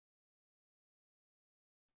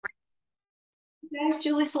Guys,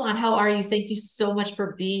 Julie Salon, how are you? Thank you so much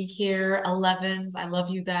for being here. 11s, I love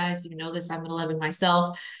you guys. You know this, I'm an 11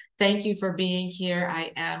 myself. Thank you for being here.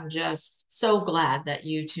 I am just so glad that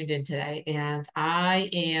you tuned in today. And I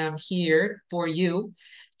am here for you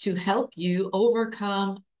to help you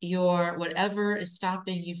overcome your whatever is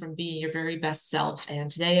stopping you from being your very best self.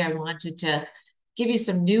 And today I wanted to give you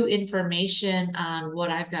some new information on what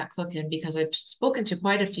I've got cooking because I've spoken to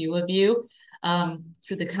quite a few of you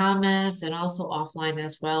through the comments and also offline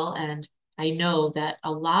as well. And I know that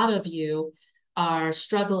a lot of you are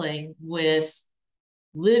struggling with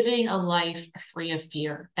living a life free of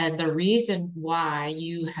fear. And the reason why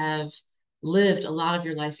you have lived a lot of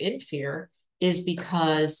your life in fear is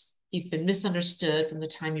because you've been misunderstood from the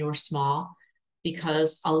time you were small.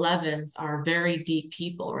 Because 11s are very deep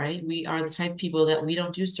people, right? We are the type of people that we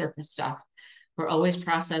don't do surface stuff. We're always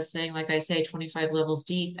processing, like I say, 25 levels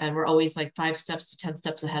deep, and we're always like 5 steps to 10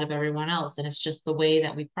 steps ahead of everyone else. And it's just the way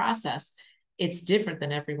that we process. It's different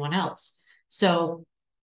than everyone else. So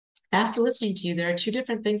after listening to you, there are two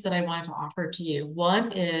different things that I wanted to offer to you.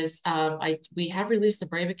 One is we have released the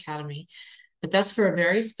Brave Academy, but that's for a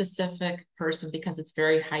very specific person because it's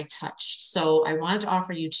very high touch. So I wanted to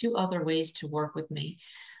offer you two other ways to work with me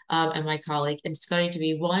and my colleague. And it's going to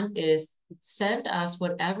be one is send us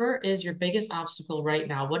whatever is your biggest obstacle right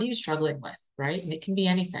now. What are you struggling with, right? And it can be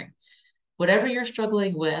anything. Whatever you're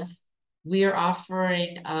struggling with, we are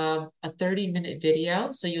offering a 30-minute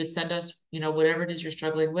video. So you would send us, whatever it is you're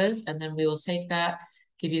struggling with, and then we will take that,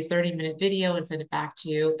 give you a 30-minute video and send it back to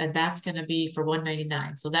you. And that's going to be for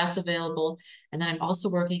 $199. So that's available. And then I'm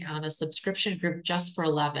also working on a subscription group just for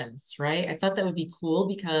 11s, right? I thought that would be cool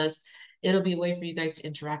because it'll be a way for you guys to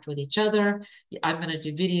interact with each other. I'm going to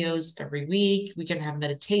do videos every week. We can have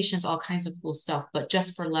meditations, all kinds of cool stuff, but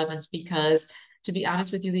just for 11s because to be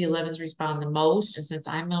honest with you, the 11s respond the most. And since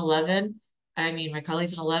I'm an 11, I mean, my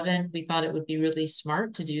colleague's an 11, we thought it would be really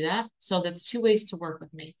smart to do that. So that's two ways to work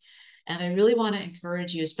with me. And I really want to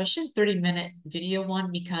encourage you, especially 30-minute video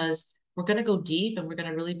one, because we're going to go deep and we're going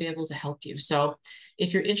to really be able to help you. So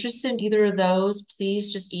if you're interested in either of those,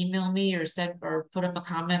 please just email me or send or put up a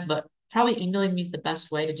comment, but probably emailing me is the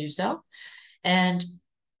best way to do so. And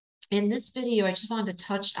in this video, I just wanted to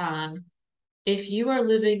touch on if you are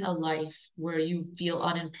living a life where you feel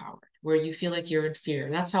unempowered, where you feel like you're in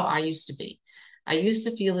fear. That's how I used to be. I used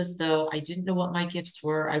to feel as though I didn't know what my gifts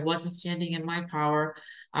were. I wasn't standing in my power.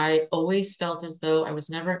 I always felt as though I was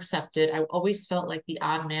never accepted. I always felt like the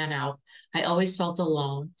odd man out. I always felt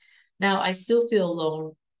alone. Now I still feel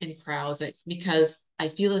alone in crowds. It's because I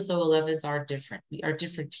feel as though 11s are different. We are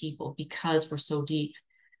different people because we're so deep,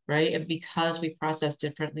 right? And because we process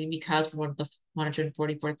differently, because we're one of the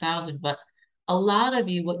 144,000. But a lot of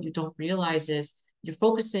you, what you don't realize is you're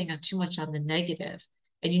focusing on too much on the negative,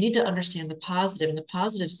 and you need to understand the positive. And the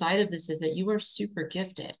positive side of this is that you are super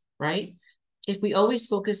gifted, right? If we always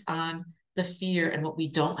focus on the fear and what we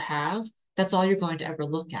don't have, that's all you're going to ever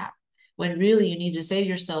look at. When really you need to say to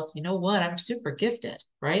yourself, you know what, I'm super gifted,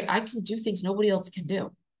 right? I can do things nobody else can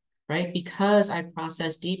do, right? Because I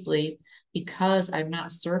process deeply, because I'm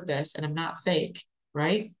not surface and I'm not fake,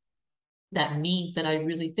 right? That means that I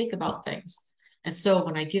really think about things. And so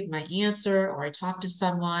when I give my answer or I talk to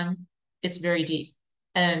someone, it's very deep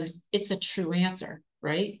and it's a true answer,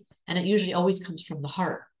 right? And it usually always comes from the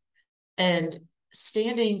heart. And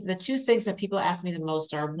the two things that people ask me the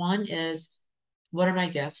most are one is, what are my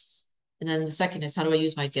gifts? And then the second is, how do I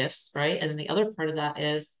use my gifts, right? And then the other part of that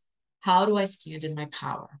is, how do I stand in my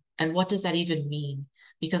power? And what does that even mean?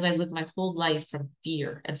 Because I lived my whole life from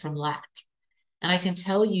fear and from lack. And I can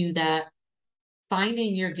tell you that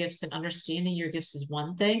finding your gifts and understanding your gifts is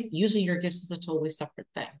one thing. Using your gifts is a totally separate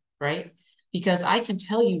thing, right? Because I can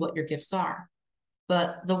tell you what your gifts are,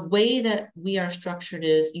 but the way that we are structured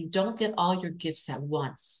is you don't get all your gifts at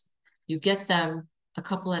once. You get them a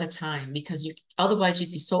couple at a time because you otherwise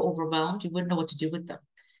you'd be so overwhelmed, you wouldn't know what to do with them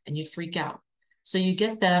and you'd freak out. So you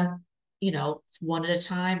get them, one at a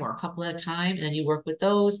time or a couple at a time, and then you work with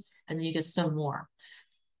those and then you get some more.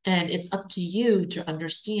 And it's up to you to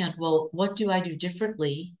understand, well, what do I do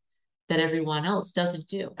differently that everyone else doesn't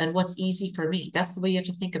do? And what's easy for me? That's the way you have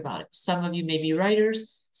to think about it. Some of you may be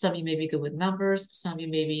writers, some of you may be good with numbers, some of you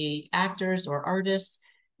may be actors or artists,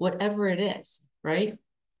 whatever it is, right?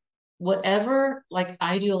 Whatever, like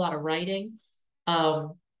I do a lot of writing,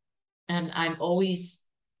 um, and I'm always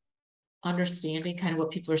understanding kind of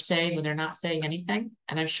what people are saying when they're not saying anything.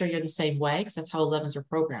 And I'm sure you're the same way because that's how 11s are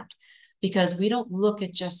programmed. Because we don't look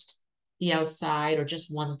at just the outside or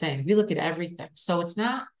just one thing. We look at everything. So it's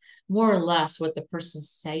not more or less what the person's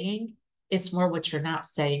saying. It's more what you're not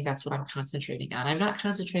saying. That's what I'm concentrating on. I'm not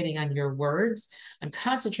concentrating on your words. I'm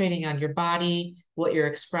concentrating on your body, what you're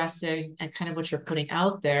expressing, and kind of what you're putting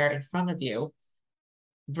out there in front of you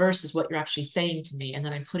versus what you're actually saying to me. And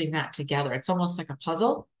then I'm putting that together. It's almost like a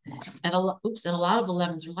puzzle. And and a lot of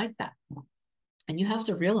 11s are like that. And you have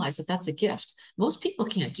to realize that that's a gift. Most people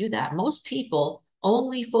can't do that. Most people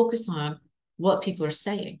only focus on what people are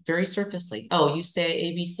saying very surfacely. Oh, you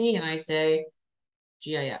say ABC and I say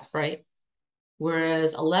GIF, right?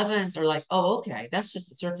 Whereas 11s are like, oh, okay, that's just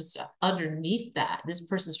the surface stuff. Underneath that, this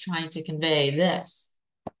person's trying to convey this.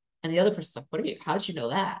 And the other person's like, what are you, how did you know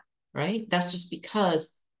that? Right? That's just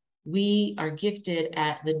because we are gifted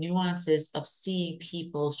at the nuances of seeing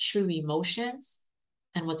people's true emotions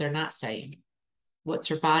and what they're not saying. What's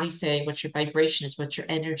your body saying? What your vibration is? What your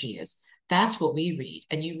energy is? That's what we read.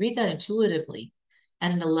 And you read that intuitively.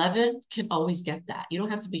 And an 11 can always get that. You don't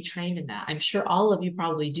have to be trained in that. I'm sure all of you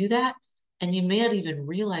probably do that. And you may not even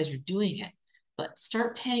realize you're doing it. But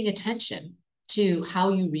start paying attention to how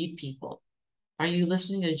you read people. Are you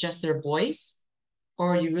listening to just their voice?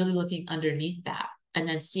 Or are you really looking underneath that and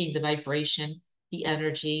then seeing the vibration, the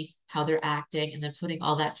energy, how they're acting, and then putting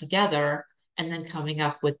all that together and then coming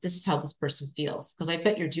up with this is how this person feels? Because I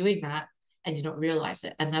bet you're doing that and you don't realize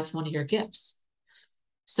it. And that's one of your gifts.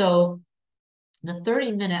 So the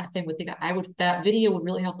 30-minute thing with that video would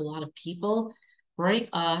really help a lot of people. Bring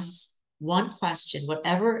us one question,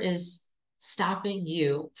 whatever is stopping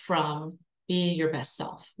you from being your best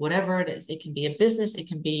self, whatever it is. It can be a business, it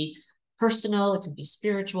can be personal, it can be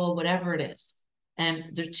spiritual, whatever it is.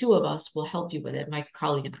 And the two of us will help you with it, my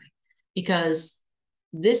colleague and I, because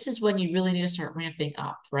this is when you really need to start ramping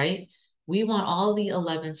up, right? We want all the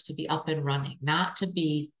 11s to be up and running, not to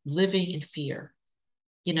be living in fear.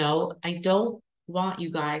 I don't want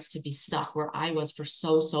you guys to be stuck where I was for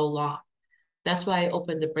so, so long. That's why I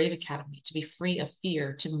opened the Brave Academy, to be free of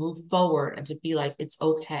fear, to move forward and to be like, it's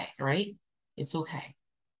okay, right? It's okay.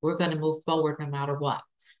 We're going to move forward no matter what.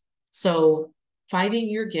 So finding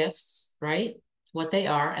your gifts, right? What they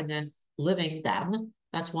are, and then living them.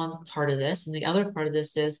 That's one part of this. And the other part of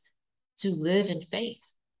this is to live in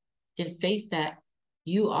faith that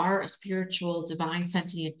you are a spiritual, divine,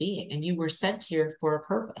 sentient being, and you were sent here for a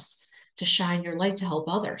purpose to shine your light to help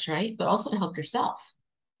others, right? But also to help yourself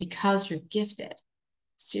because you're gifted,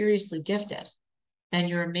 seriously gifted, and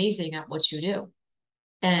you're amazing at what you do.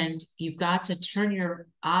 And you've got to turn your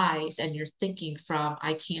eyes and your thinking from,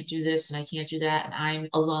 I can't do this and I can't do that, and I'm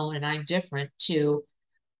alone and I'm different, to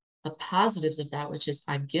the positives of that, which is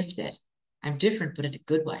I'm gifted. I'm different, but in a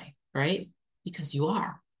good way, right? Because you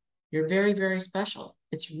are. You're very, very special.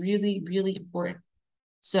 It's really, really important.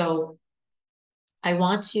 So I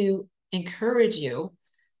want to encourage you.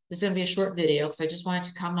 This is going to be a short video because I just wanted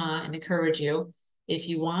to come on and encourage you. If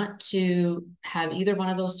you want to have either one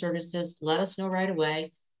of those services, let us know right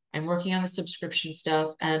away. I'm working on the subscription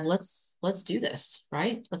stuff, and let's do this,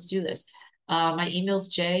 right? Let's do this. My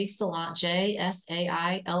email's jsaillant,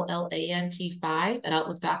 JSAILLANT5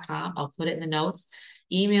 @outlook.com. I'll put it in the notes.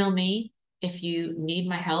 Email me if you need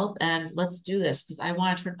my help, and let's do this because I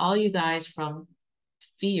want to turn all you guys from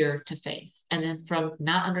fear to faith, and then from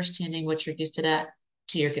not understanding what you're gifted at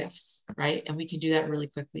to your gifts, right? And we can do that really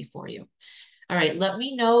quickly for you. All right, let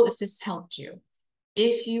me know if this helped you.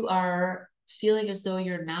 If you are feeling as though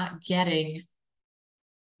you're not getting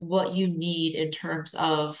what you need in terms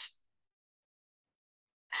of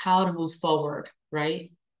how to move forward,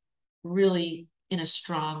 right? Really in a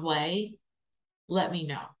strong way, let me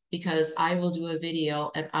know because I will do a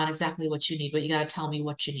video on exactly what you need, but you got to tell me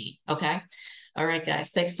what you need. Okay. All right,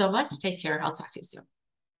 guys. Thanks so much. Take care. I'll talk to you soon.